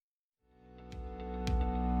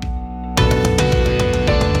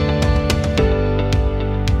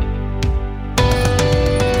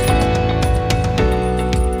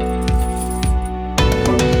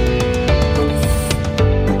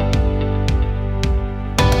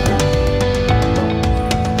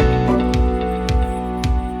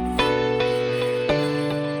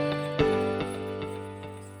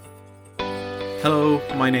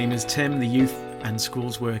name is Tim, the youth and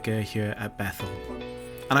schools worker here at Bethel,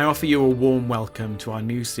 and I offer you a warm welcome to our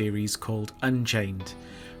new series called Unchained,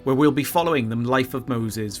 where we'll be following the life of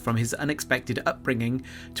Moses from his unexpected upbringing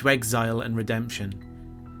to exile and redemption.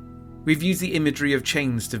 We've used the imagery of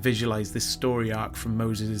chains to visualise this story arc from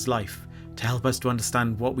Moses' life, to help us to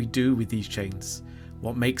understand what we do with these chains,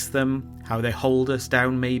 what makes them, how they hold us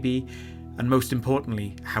down maybe, and most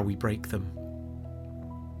importantly, how we break them.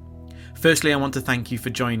 Firstly, I want to thank you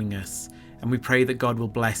for joining us, and we pray that God will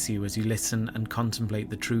bless you as you listen and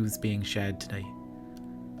contemplate the truths being shared today.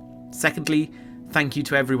 Secondly, thank you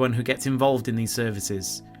to everyone who gets involved in these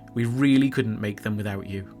services. We really couldn't make them without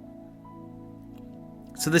you.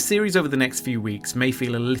 So the series over the next few weeks may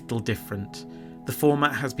feel a little different. The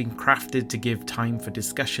format has been crafted to give time for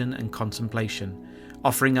discussion and contemplation,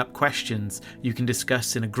 offering up questions you can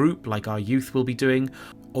discuss in a group like our youth will be doing,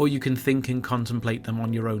 or you can think and contemplate them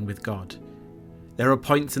on your own with God. There are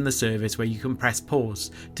points in the service where you can press pause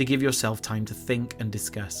to give yourself time to think and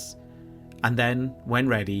discuss. And then, when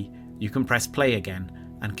ready, you can press play again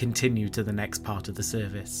and continue to the next part of the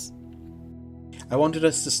service. I wanted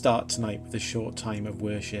us to start tonight with a short time of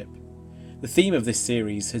worship. The theme of this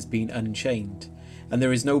series has been Unchained, and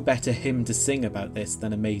there is no better hymn to sing about this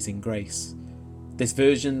than Amazing Grace. This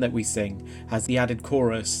version that we sing has the added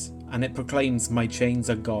chorus, and it proclaims, "My chains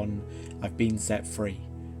are gone, I've been set free.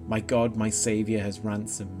 My God, my Saviour has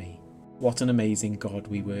ransomed me." What an amazing God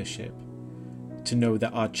we worship. To know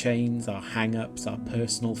that our chains, our hang-ups, our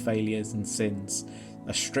personal failures and sins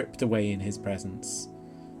are stripped away in His presence,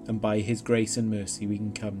 and by His grace and mercy we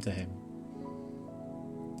can come to Him.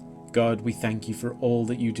 God, we thank you for all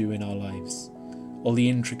that you do in our lives, all the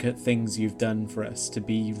intricate things you've done for us to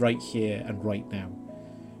be right here and right now.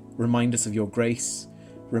 Remind us of your grace,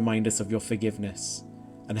 remind us of your forgiveness,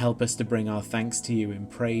 and help us to bring our thanks to you in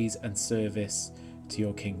praise and service to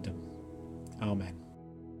your kingdom. Amen.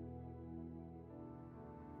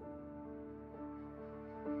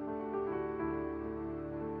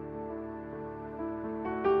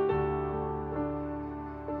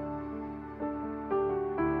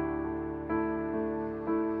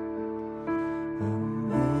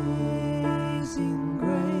 Amazing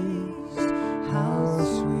grace, how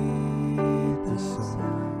sweet the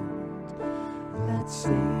sound that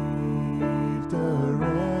saved a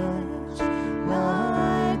wretch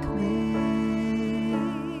like me.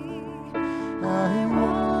 I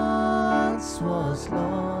once was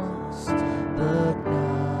lost, but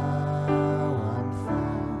now I'm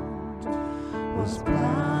found. Was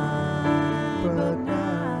blind, but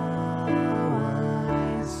now I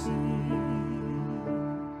see.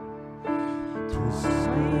 'Twas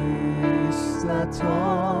grace that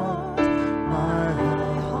taught my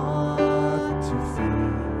heart to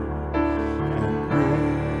fear, and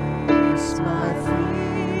grace my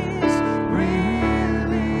fears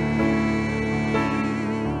relieved.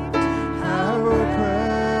 How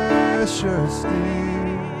precious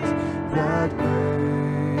is that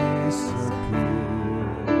grace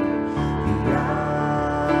appeared, the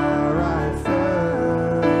hour I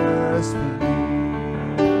first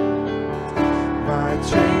believed. My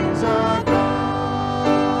chains are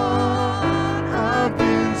gone, I've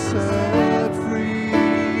been set free.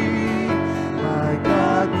 My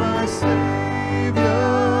God, my Savior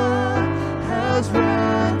has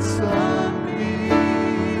ransomed me.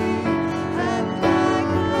 And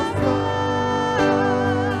like a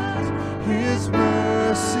flood, His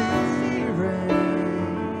mercy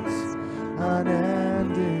reigns,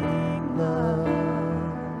 unending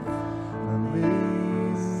love,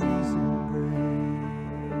 amazing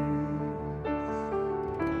grace.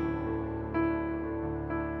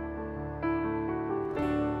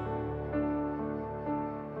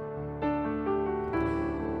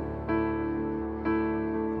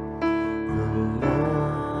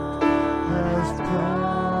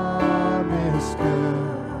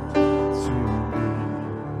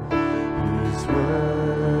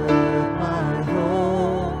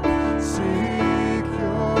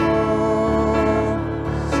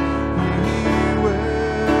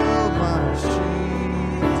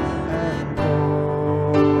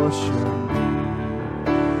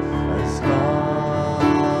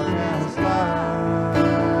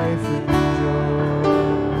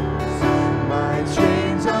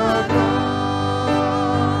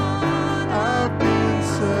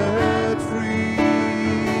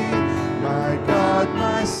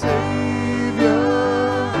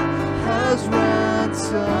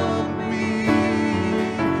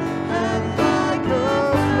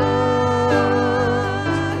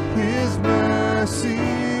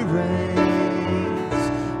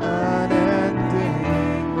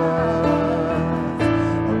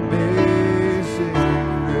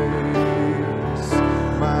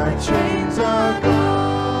 My chains are gone,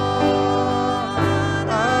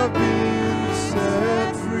 I've been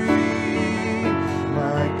set free.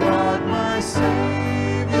 My God, my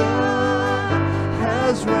Savior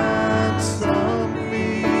has ransomed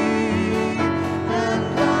me,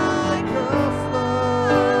 and like a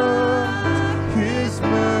flood, His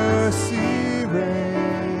mercy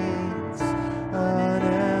reigns,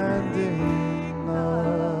 unending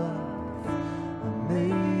love,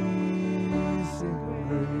 amazing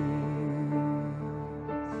grace.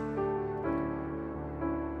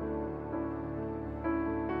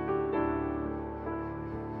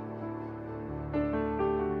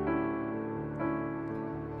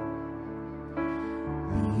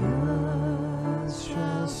 The earth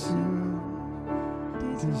shall soon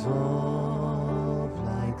dissolve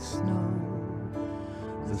like snow.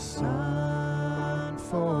 The sun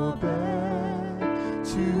forbade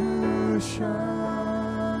to shine,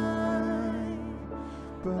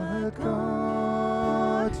 but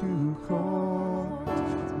God who called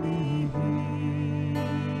me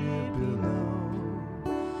here below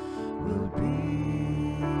will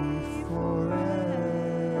be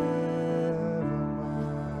forever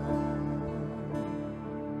mine,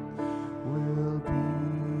 will be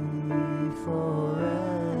forever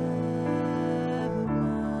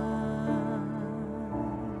mine,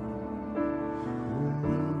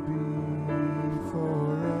 will be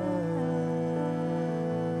forever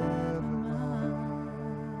mine.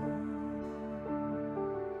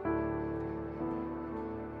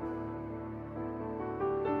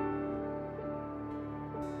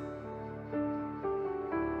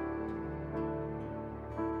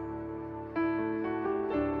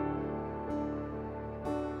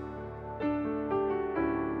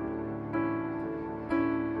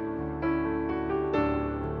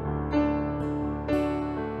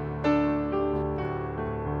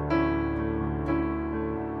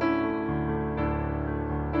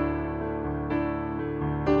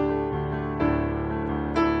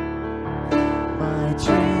 My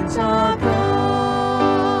chains are gone,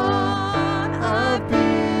 I've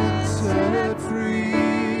been set free.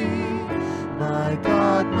 My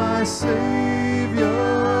God, my Savior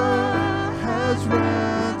has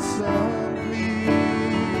ransomed me,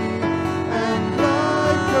 and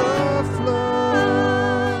like a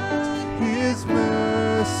flood, His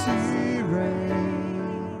mercy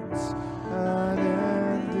reigns,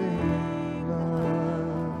 unending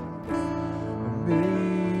love,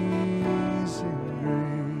 amazing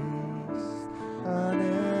grace,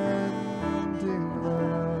 unending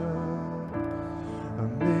love,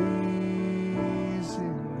 amazing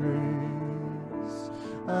grace,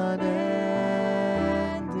 unending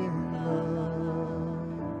love,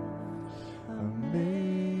 amazing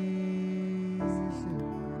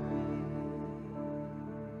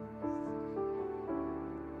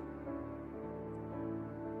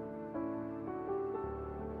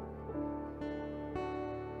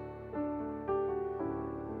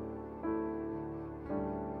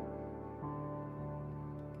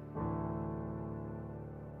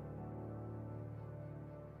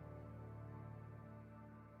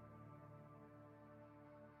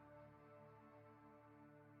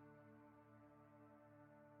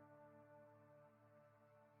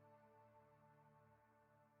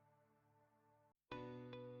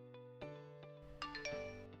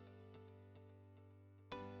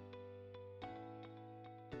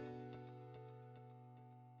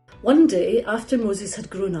One day, after Moses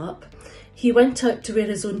had grown up, he went out to where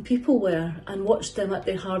his own people were and watched them at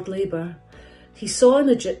their hard labour. He saw an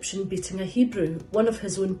Egyptian beating a Hebrew, one of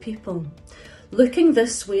his own people. Looking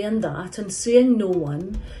this way and that and seeing no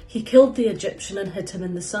one, he killed the Egyptian and hid him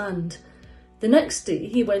in the sand. The next day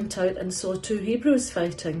he went out and saw two Hebrews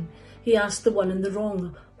fighting. He asked the one in the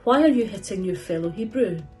wrong, "Why are you hitting your fellow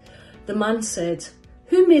Hebrew?" The man said,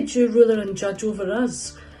 "Who made you ruler and judge over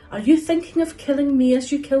us? Are you thinking of killing me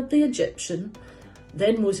as you killed the Egyptian?"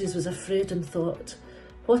 Then Moses was afraid and thought,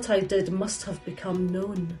 "What I did must have become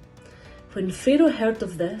known." When Pharaoh heard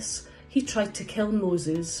of this, he tried to kill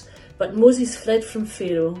Moses, but Moses fled from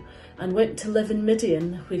Pharaoh and went to live in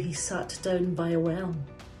Midian, where he sat down by a well.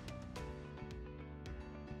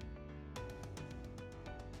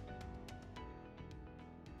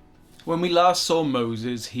 When we last saw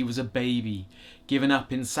Moses, he was a baby, given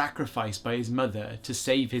up in sacrifice by his mother to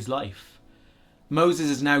save his life. Moses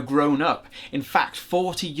is now grown up. In fact,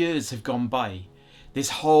 40 years have gone by. This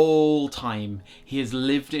whole time, he has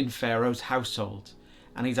lived in Pharaoh's household,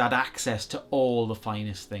 and he's had access to all the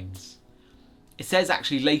finest things. It says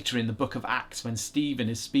actually later in the book of Acts, when Stephen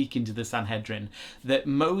is speaking to the Sanhedrin, that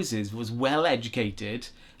Moses was well educated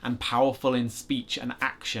and powerful in speech and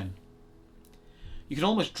action. You can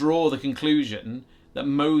almost draw the conclusion that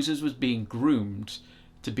Moses was being groomed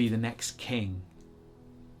to be the next king.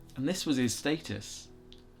 And this was his status.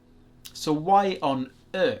 So why on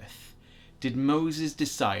earth did Moses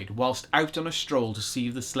decide, whilst out on a stroll to see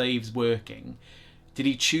the slaves working, did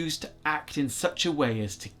he choose to act in such a way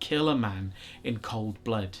as to kill a man in cold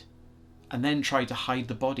blood, and then try to hide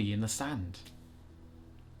the body in the sand?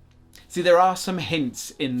 See, there are some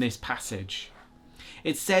hints in this passage.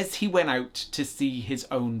 It says he went out to see his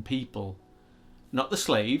own people, not the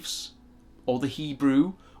slaves, or the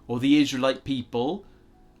Hebrew, or the Israelite people,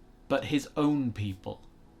 but his own people.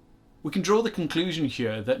 We can draw the conclusion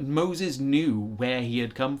here that Moses knew where he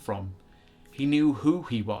had come from. He knew who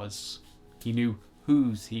he was. He knew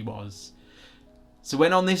whose he was. So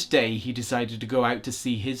when on this day he decided to go out to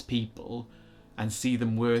see his people and see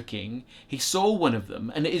them working, he saw one of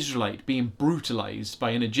them, an Israelite, being brutalized by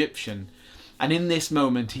an Egyptian. And in this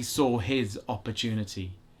moment he saw his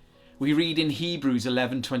opportunity. We read in Hebrews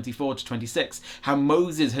 11:24-26 how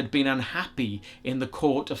Moses had been unhappy in the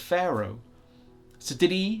court of Pharaoh. So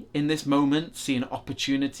did he, in this moment, see an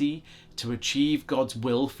opportunity to achieve God's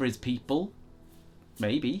will for his people?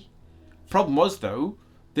 Maybe. Problem was, though,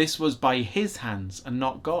 this was by his hands and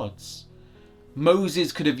not God's.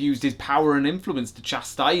 Moses could have used his power and influence to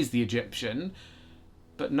chastise the Egyptian,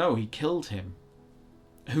 but no, he killed him.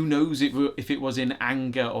 Who knows if it was in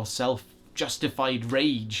anger or self-justified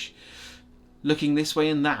rage. Looking this way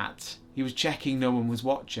and that, he was checking no one was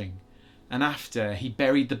watching. And after, he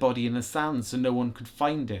buried the body in the sand so no one could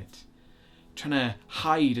find it. Trying to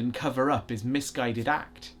hide and cover up his misguided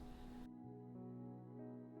act.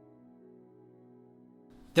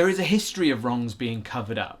 There is a history of wrongs being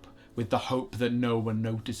covered up with the hope that no one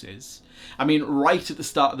notices. I mean, right at the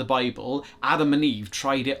start of the Bible, Adam and Eve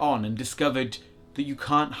tried it on and discovered that you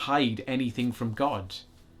can't hide anything from God.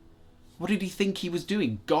 What did he think he was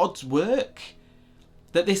doing? God's work?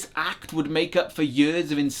 That this act would make up for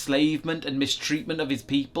years of enslavement and mistreatment of his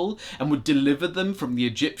people and would deliver them from the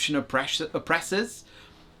Egyptian oppressors?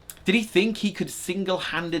 Did he think he could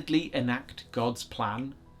single-handedly enact God's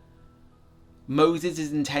plan?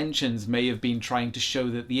 Moses' intentions may have been trying to show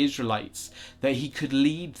that the Israelites, that he could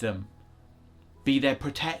lead them, be their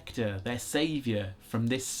protector, their saviour from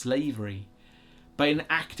this slavery. But in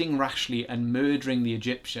acting rashly and murdering the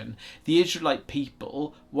Egyptian, the Israelite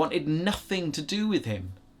people wanted nothing to do with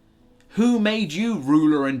him. Who made you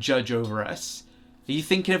ruler and judge over us? Are you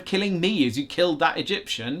thinking of killing me as you killed that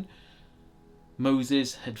Egyptian?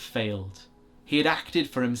 Moses had failed. He had acted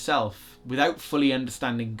for himself without fully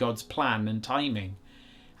understanding God's plan and timing,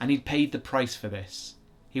 and he'd paid the price for this.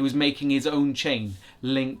 He was making his own chain,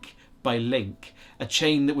 link by link, a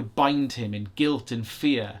chain that would bind him in guilt and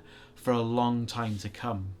fear for a long time to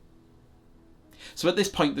come. So at this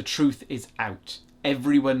point the truth is out.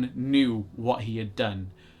 Everyone knew what he had done.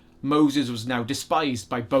 Moses was now despised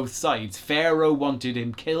by both sides. Pharaoh wanted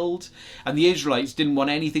him killed, and the Israelites didn't want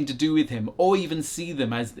anything to do with him or even see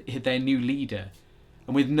them as their new leader.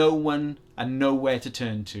 And with no one and nowhere to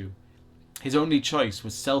turn to, his only choice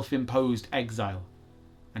was self-imposed exile,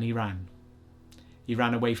 and he ran. He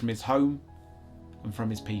ran away from his home and from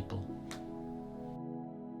his people.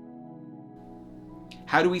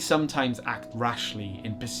 How do we sometimes act rashly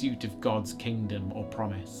in pursuit of God's kingdom or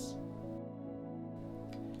promise?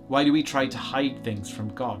 Why do we try to hide things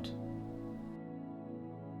from God?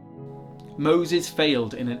 Moses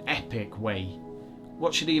failed in an epic way.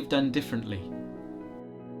 What should he have done differently?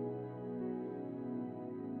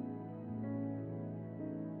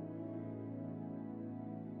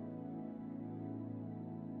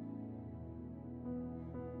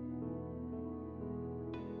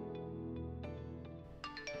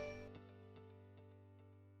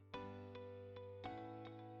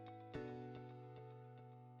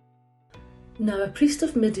 Now a priest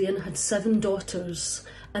of Midian had 7 daughters,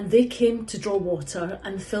 and they came to draw water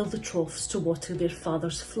and fill the troughs to water their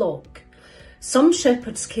father's flock. Some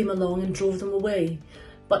shepherds came along and drove them away,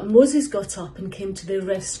 but Moses got up and came to their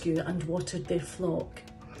rescue and watered their flock.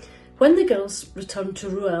 When the girls returned to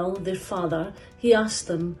Reuel, their father, he asked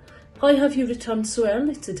them, "Why have you returned so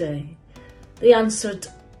early today?" They answered,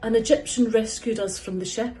 "An Egyptian rescued us from the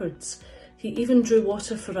shepherds. He even drew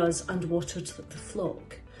water for us and watered the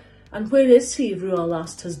flock." "And where is he?" Reuel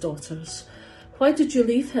asked his daughters. "Why did you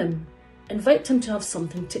leave him? Invite him to have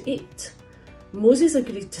something to eat." Moses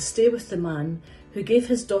agreed to stay with the man, who gave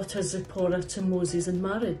his daughter Zipporah to Moses in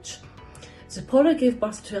marriage. Zipporah gave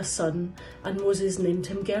birth to a son, and Moses named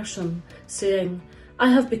him Gershom, saying,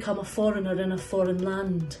 "I have become a foreigner in a foreign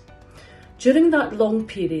land." During that long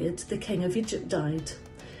period, the king of Egypt died.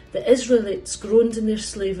 The Israelites groaned in their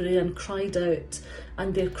slavery and cried out,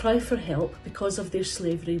 and their cry for help because of their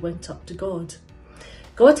slavery went up to God.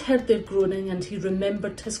 God heard their groaning, and he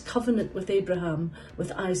remembered his covenant with Abraham,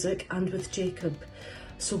 with Isaac, and with Jacob.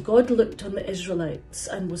 So God looked on the Israelites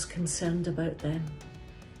and was concerned about them.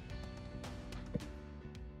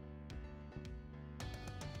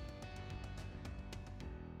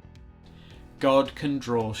 God can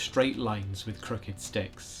draw straight lines with crooked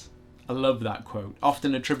sticks. I love that quote,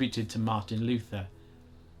 often attributed to Martin Luther.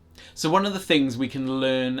 So one of the things we can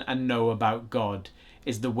learn and know about God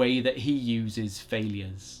is the way that he uses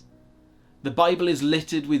failures. The Bible is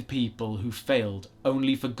littered with people who failed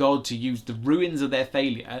only for God to use the ruins of their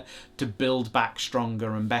failure to build back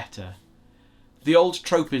stronger and better. The old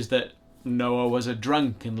trope is that Noah was a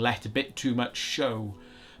drunk and let a bit too much show.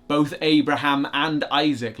 Both Abraham and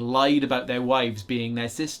Isaac lied about their wives being their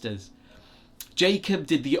sisters. Jacob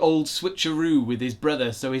did the old switcheroo with his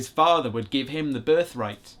brother so his father would give him the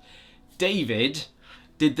birthright. David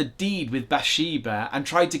did the deed with Bathsheba and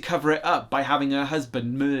tried to cover it up by having her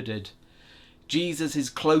husband murdered. Jesus'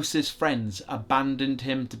 closest friends abandoned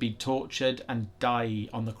him to be tortured and die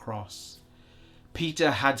on the cross.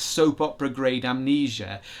 Peter had soap opera grade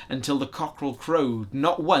amnesia until the cockerel crowed,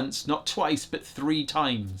 not once, not twice, but 3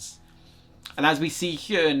 times. And as we see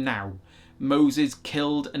here now, Moses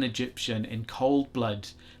killed an Egyptian in cold blood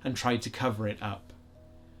and tried to cover it up.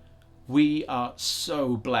 We are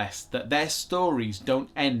so blessed that their stories don't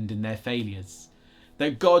end in their failures.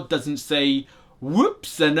 That God doesn't say,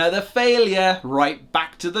 "Whoops, another failure, right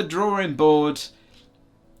back to the drawing board."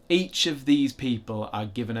 Each of these people are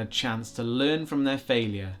given a chance to learn from their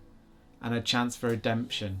failure and a chance for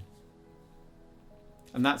redemption.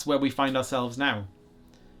 And that's where we find ourselves now.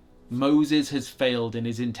 Moses has failed in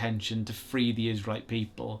his intention to free the Israelite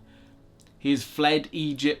people. He has fled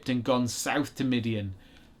Egypt and gone south to Midian,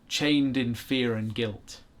 chained in fear and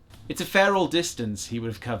guilt. It's a fair old distance he would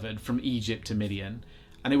have covered from Egypt to Midian,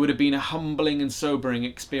 and it would have been a humbling and sobering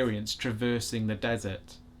experience traversing the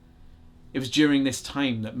desert. It was during this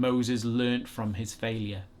time that Moses learnt from his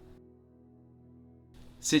failure.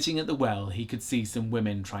 Sitting at the well, he could see some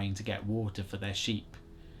women trying to get water for their sheep.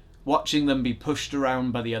 Watching them be pushed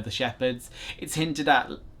around by the other shepherds, it's hinted at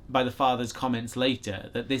by the father's comments later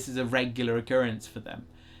that this is a regular occurrence for them,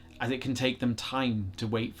 as it can take them time to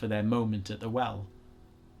wait for their moment at the well.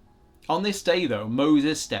 On this day, though,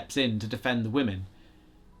 Moses steps in to defend the women.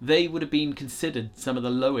 They would have been considered some of the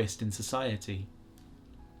lowest in society.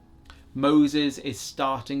 Moses is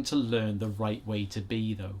starting to learn the right way to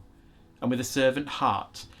be, though, and with a servant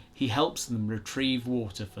heart, he helps them retrieve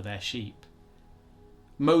water for their sheep.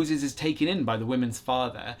 Moses is taken in by the women's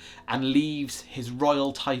father and leaves his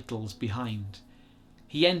royal titles behind.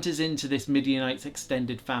 He enters into this Midianite's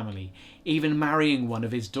extended family, even marrying one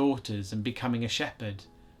of his daughters and becoming a shepherd.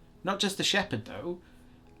 Not just a shepherd, though,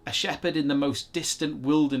 a shepherd in the most distant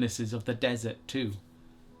wildernesses of the desert too.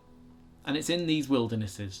 And it's in these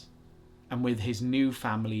wildernesses, and with his new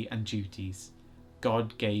family and duties,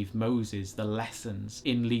 God gave Moses the lessons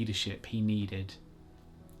in leadership he needed,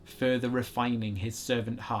 further refining his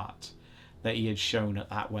servant heart that he had shown at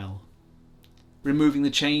that well. Removing the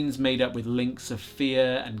chains made up with links of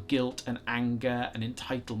fear and guilt and anger and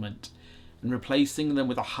entitlement, and replacing them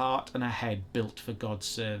with a heart and a head built for God's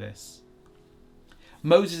service.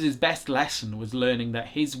 Moses' best lesson was learning that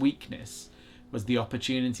his weakness was the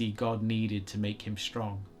opportunity God needed to make him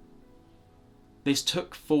strong. This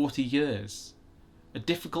took 40 years. A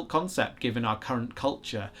difficult concept given our current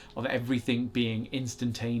culture of everything being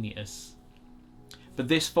instantaneous. But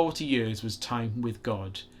this 40 years was time with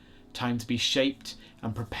God, time to be shaped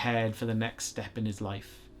and prepared for the next step in his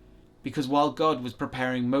life. Because while God was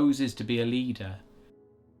preparing Moses to be a leader,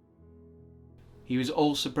 he was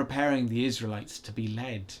also preparing the Israelites to be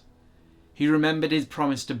led. He remembered his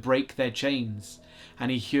promise to break their chains, and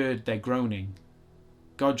he heard their groaning.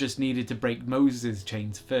 God just needed to break Moses'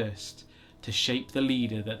 chains first, to shape the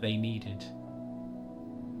leader that they needed.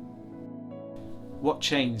 What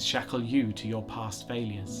chains shackle you to your past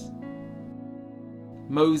failures?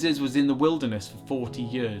 Moses was in the wilderness for 40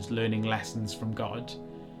 years learning lessons from God.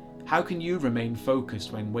 How can you remain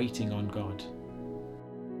focused when waiting on God?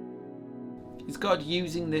 Is God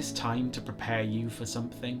using this time to prepare you for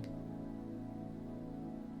something?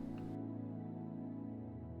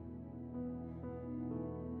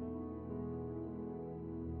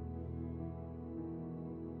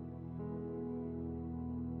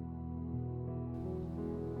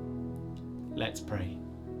 Let's pray.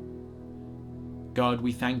 God,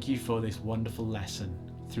 we thank you for this wonderful lesson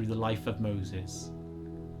through the life of Moses.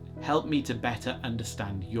 Help me to better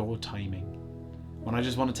understand your timing. When I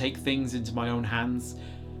just want to take things into my own hands,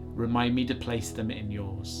 remind me to place them in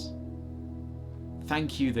yours.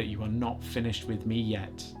 Thank you that you are not finished with me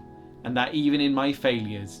yet, and that even in my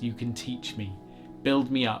failures you can teach me,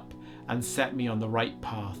 build me up, and set me on the right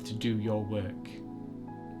path to do your work.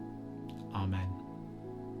 Amen.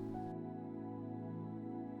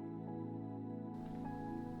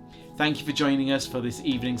 Thank you for joining us for this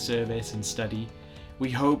evening service and study. We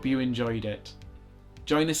hope you enjoyed it.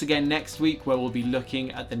 Join us again next week where we'll be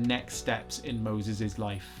looking at the next steps in Moses'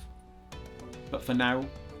 life. But for now,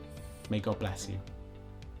 may God bless you.